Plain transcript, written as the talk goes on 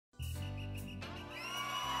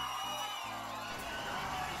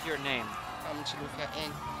your name? I'm Chilufia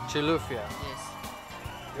N. Chilufia. Yes.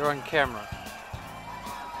 You're on camera.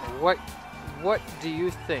 What do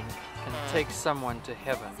you think can take someone to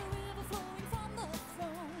heaven?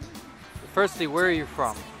 Firstly, where are you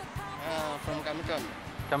from? From Kamiton.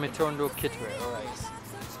 Kamitondo, Kitwe. Alright.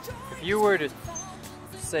 If you were to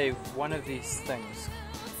say one of these things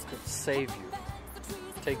could save you,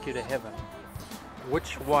 take you to heaven,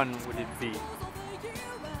 which one would it be?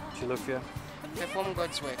 Chilufia? Perform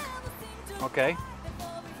God's work. Okay.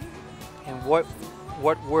 And what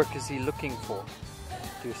work is he looking for,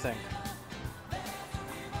 do you think?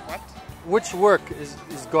 What? Which work is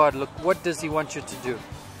God what does he want you to do?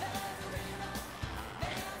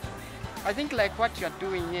 I think like what you are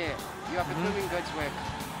doing here, you are performing God's work.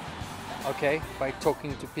 Okay, by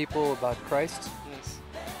talking to people about Christ? Yes.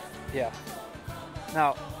 Yeah.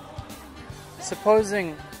 Now,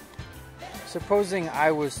 supposing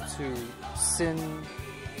I was to sin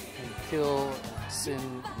and kill and sin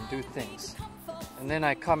and do things, and then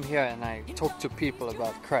I come here and I talk to people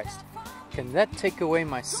about Christ, can that take away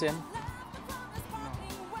my sin?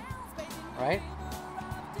 Right?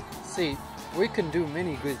 See, we can do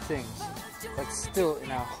many good things, but still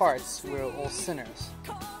in our hearts we're all sinners.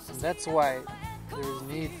 And that's why there is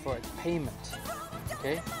need for a payment.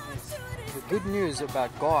 Okay? The good news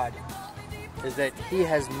about God is that he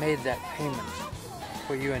has made that payment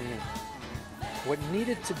for you and me. What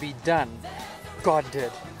needed to be done, God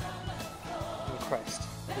did in Christ,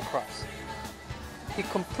 the cross. He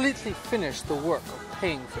completely finished the work of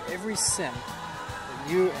paying for every sin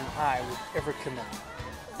that you and I would ever commit,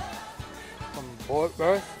 from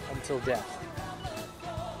birth until death.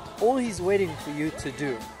 All he's waiting for you to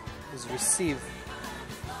do is receive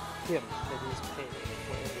him that he's paid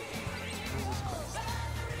for everything, Jesus Christ,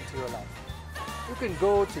 into your life. You can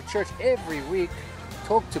go to church every week,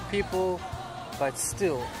 talk to people, but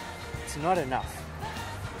still, it's not enough.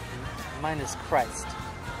 Minus Christ.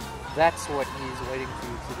 That's what he's waiting for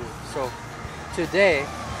you to do. So, today,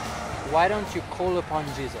 why don't you call upon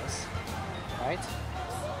Jesus, right?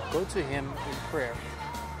 Go to him in prayer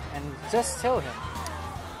and just tell him,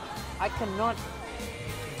 I cannot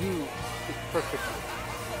do it perfectly.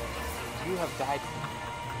 You have died for me.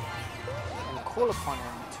 And call upon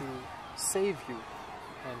him to save you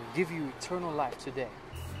and give you eternal life today.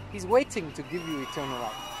 He's waiting to give you eternal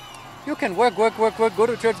life. You can work, go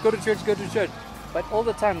to church. But all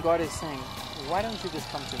the time God is saying, why don't you just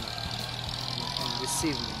come to me and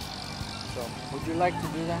receive me? So, would you like to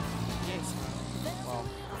do that? Yes. Well,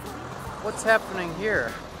 what's happening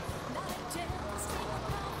here?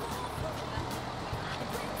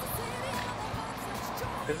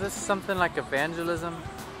 Is this something like evangelism?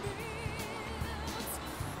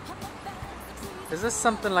 Is this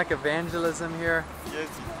something like evangelism here? Yes, it is.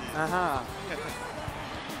 Uh-huh.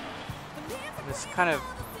 There's kind of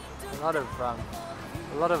a lot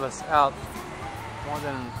of us out, more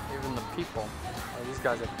than even the people. Oh, these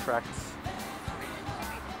guys have tracts.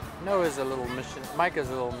 Noah's a little mission. Micah's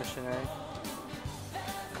a little missionary.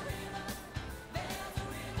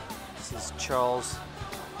 This is Charles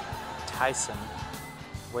Tyson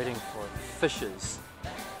waiting for fishes.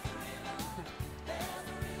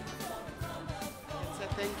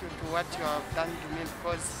 Thank you to what you have done to me,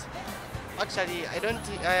 because actually I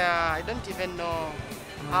don't even know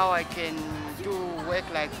how I can do work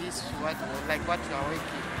like this, like what you are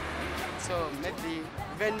working. So maybe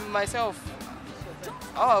even myself,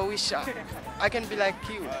 I wish I can be like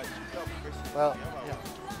you. Well, yeah.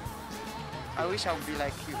 I wish I would be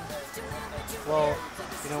like you. Well,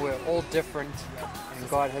 you know, we're all different, and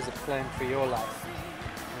God has a plan for your life.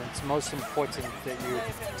 And it's most important that you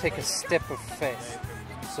take a step of faith.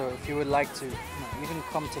 So if you would like to, even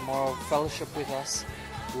come tomorrow, fellowship with us,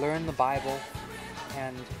 learn the Bible,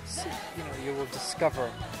 and see, you will discover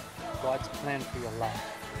God's plan for your life.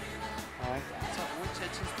 All right? So what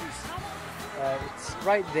church is this? It's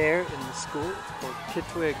right there in the school. It's called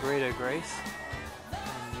Kitwe Greater Grace.